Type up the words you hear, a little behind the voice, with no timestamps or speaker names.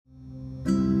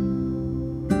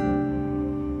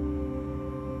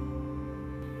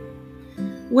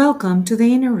Welcome to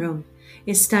the Inner Room,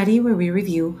 a study where we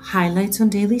review highlights on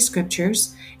daily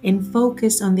scriptures and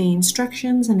focus on the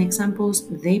instructions and examples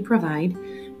they provide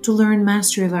to learn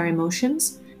mastery of our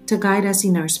emotions, to guide us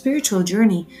in our spiritual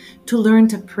journey, to learn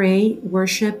to pray,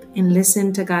 worship, and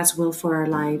listen to God's will for our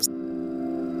lives.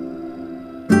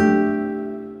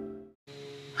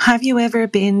 Have you ever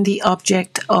been the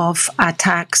object of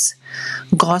attacks,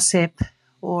 gossip,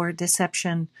 or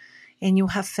deception, and you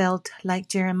have felt like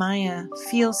Jeremiah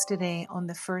feels today on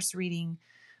the first reading,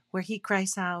 where he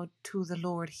cries out to the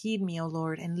Lord, "Heed me, O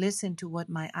Lord, and listen to what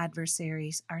my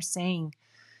adversaries are saying"?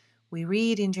 We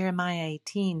read in Jeremiah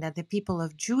 18 that the people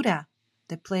of Judah,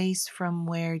 the place from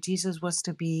where Jesus was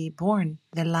to be born,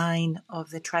 the line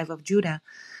of the tribe of Judah,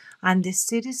 and the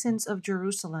citizens of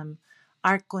Jerusalem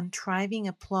are contriving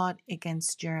a plot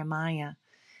against Jeremiah.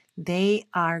 They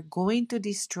are going to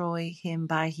destroy him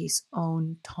by his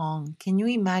own tongue. Can you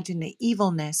imagine the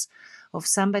evilness of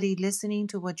somebody listening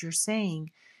to what you're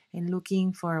saying and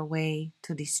looking for a way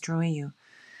to destroy you?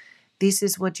 This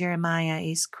is what Jeremiah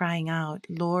is crying out.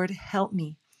 Lord, help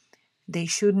me. They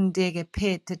shouldn't dig a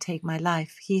pit to take my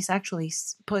life. He's actually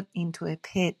put into a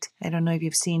pit. I don't know if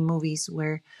you've seen movies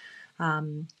where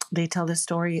they tell the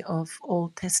story of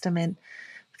Old Testament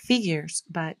figures,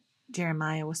 but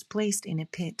Jeremiah was placed in a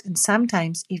pit. And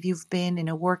sometimes if you've been in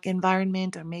a work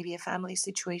environment or maybe a family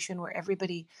situation where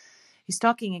everybody is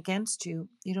talking against you,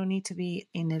 you don't need to be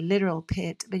in a literal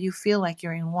pit, but you feel like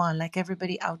you're in one, like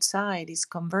everybody outside is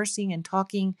conversing and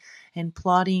talking and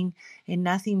plotting, and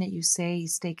nothing that you say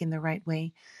is taken the right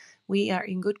way. We are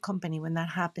in good company when that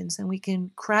happens, and we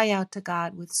can cry out to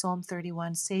God with Psalm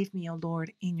 31, "Save me, O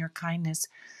Lord, in your kindness.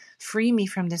 Free me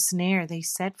from the snare they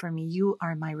set for me. You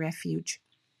are my refuge."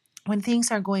 When things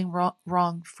are going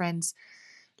wrong, friends,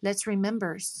 let's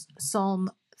remember Psalm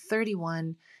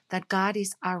 31, that God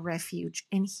is our refuge.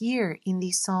 And here in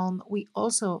this psalm, we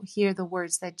also hear the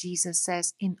words that Jesus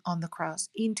says on the cross,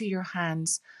 "Into your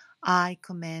hands I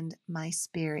commend my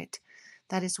spirit."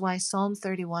 That is why Psalm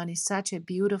 31 is such a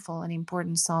beautiful and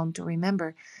important psalm to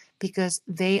remember, because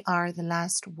they are the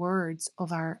last words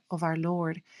of our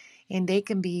Lord, and they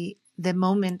can be the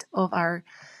moment of our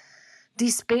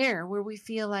despair where we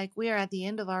feel like we are at the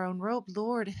end of our own rope.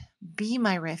 Lord, be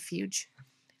my refuge.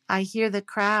 I hear the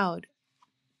crowd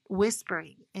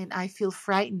whispering and I feel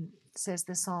frightened, says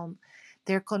the psalm.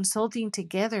 They're consulting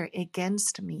together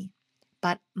against me,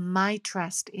 but my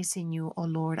trust is in you, O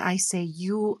Lord. I say,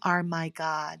 you are my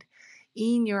God.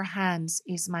 In your hands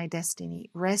is my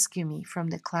destiny. Rescue me from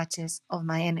the clutches of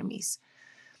my enemies.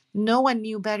 No one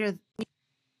knew better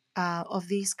of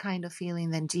this kind of feeling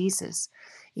than Jesus.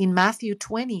 In Matthew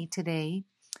 20 today,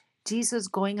 Jesus,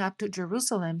 going up to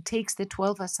Jerusalem, takes the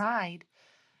 12 aside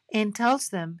and tells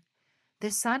them, the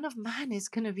Son of Man is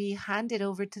going to be handed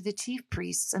over to the chief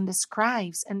priests and the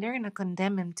scribes, and they're going to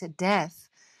condemn him to death,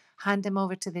 hand him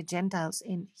over to the Gentiles,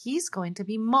 and he's going to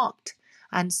be mocked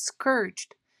and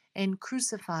scourged and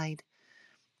crucified.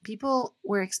 People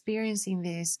were experiencing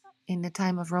this in the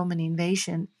time of Roman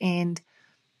invasion, and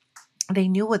they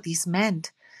knew what this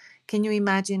meant. Can you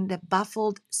imagine the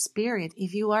baffled spirit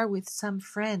if you are with some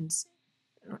friends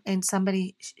and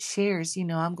somebody shares,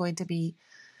 I'm going to be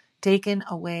taken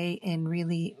away and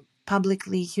really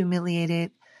publicly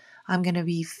humiliated. I'm going to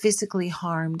be physically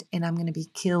harmed, and I'm going to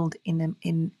be killed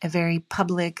in a very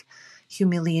public,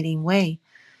 humiliating way.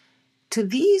 To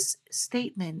this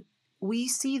statement, we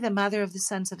see the mother of the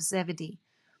sons of Zebedee,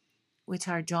 which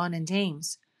are John and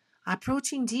James,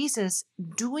 approaching Jesus,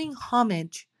 doing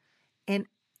homage, and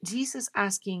Jesus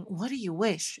asking, "What do you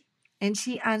wish?" And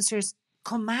she answers,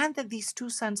 "Command that these two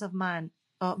sons of mine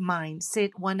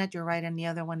sit, one at your right and the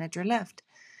other one at your left."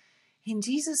 And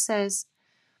Jesus says,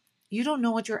 you don't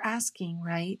know what you're asking,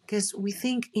 right? Because we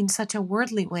think in such a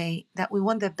worldly way that we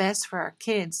want the best for our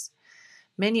kids.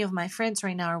 Many of my friends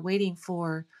right now are waiting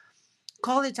for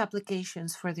college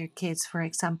applications for their kids, for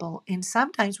example. And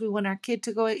sometimes we want our kid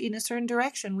to go in a certain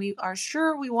direction. We are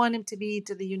sure we want him to be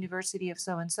to the university of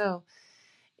so-and-so.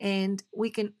 And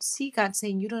we can see God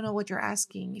saying, you don't know what you're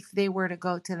asking. If they were to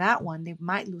go to that one, they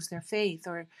might lose their faith,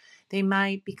 or they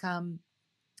might become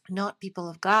not people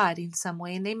of God in some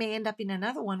way, and they may end up in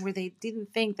another one where they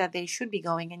didn't think that they should be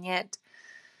going, and yet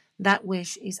that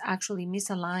wish is actually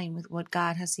misaligned with what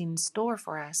God has in store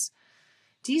for us.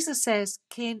 Jesus says,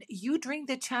 "Can you drink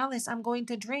the chalice I'm going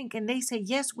to drink?" And they say,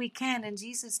 "Yes, we can." And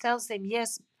Jesus tells them,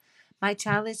 "Yes, my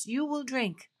chalice you will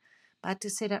drink, but to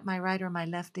sit at my right or my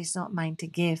left is not mine to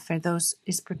give, for those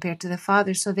is prepared to the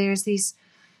Father." So there's this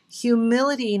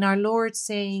humility in our Lord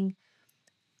saying,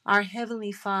 our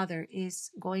Heavenly Father is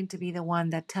going to be the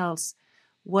one that tells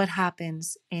what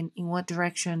happens and in what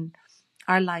direction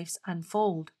our lives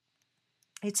unfold.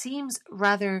 It seems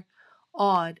rather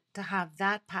odd to have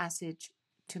that passage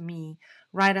to me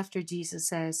right after Jesus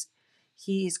says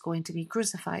he is going to be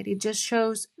crucified. It just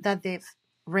shows that the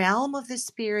realm of the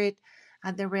Spirit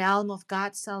and the realm of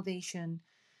God's salvation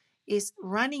is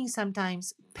running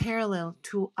sometimes parallel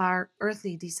to our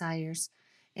earthly desires.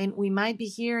 And we might be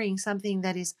hearing something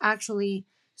that is actually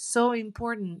so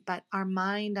important, but our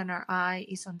mind and our eye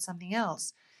is on something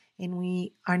else. And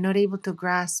we are not able to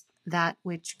grasp that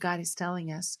which God is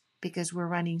telling us because we're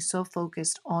running so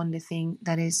focused on the thing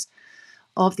that is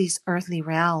of this earthly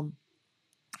realm.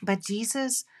 But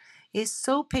Jesus is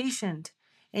so patient.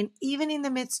 And even in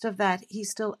the midst of that, he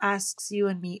still asks you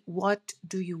and me, what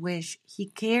do you wish? He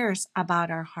cares about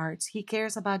our hearts. He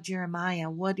cares about Jeremiah.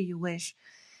 What do you wish?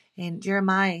 And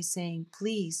Jeremiah is saying,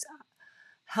 please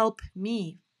help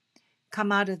me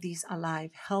come out of this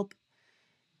alive. Help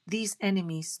these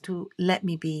enemies to let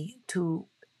me be, to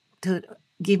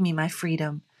give me my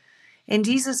freedom. And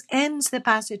Jesus ends the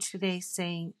passage today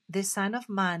saying, the Son of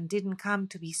Man didn't come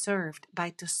to be served,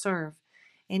 but to serve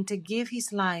and to give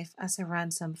his life as a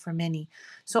ransom for many.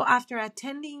 So after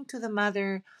attending to the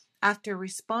mother, after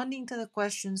responding to the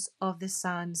questions of the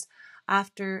sons,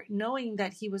 after knowing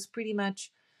that he was pretty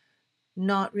much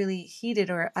not really heeded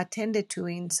or attended to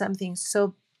in something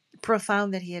so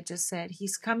profound that he had just said,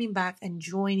 he's coming back and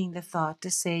joining the thought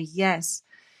to say, yes,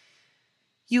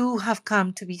 you have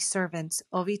come to be servants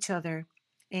of each other,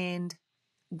 and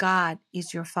God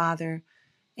is your Father,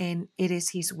 and it is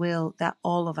his will that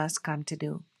all of us come to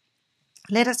do.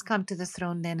 Let us come to the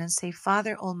throne then and say,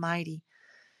 Father Almighty,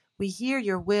 we hear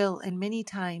your will, and many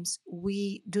times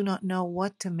we do not know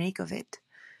what to make of it.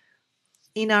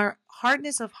 In our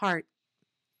hardness of heart,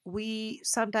 we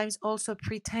sometimes also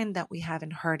pretend that we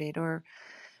haven't heard it or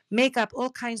make up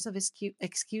all kinds of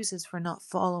excuses for not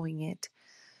following it.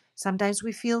 Sometimes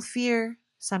we feel fear.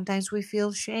 Sometimes we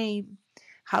feel shame.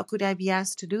 How could I be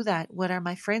asked to do that? What are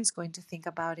my friends going to think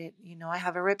about it? I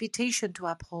have a reputation to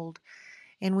uphold.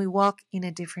 And we walk in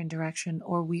a different direction,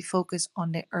 or we focus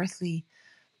on the earthly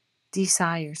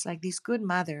desires, like this good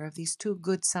mother of these two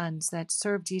good sons that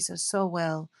served Jesus so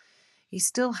well is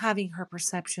still having her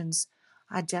perceptions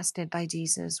adjusted by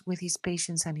Jesus with his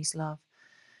patience and his love.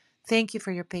 Thank you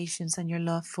for your patience and your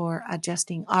love for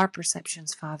adjusting our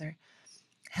perceptions, Father.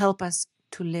 Help us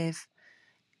to live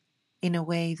in a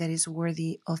way that is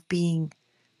worthy of being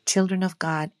children of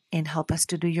God, and help us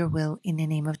to do your will in the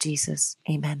name of Jesus.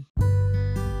 Amen.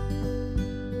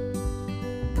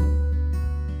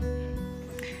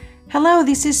 Hello,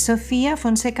 this is Sofia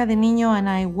Fonseca de Niño, and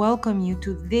I welcome you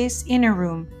to this Inner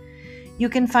Room. You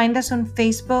can find us on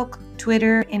Facebook,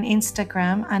 Twitter, and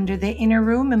Instagram under the Inner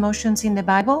Room, Emotions in the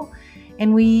Bible,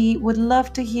 and we would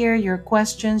love to hear your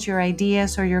questions, your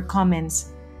ideas, or your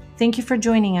comments. Thank you for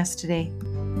joining us today.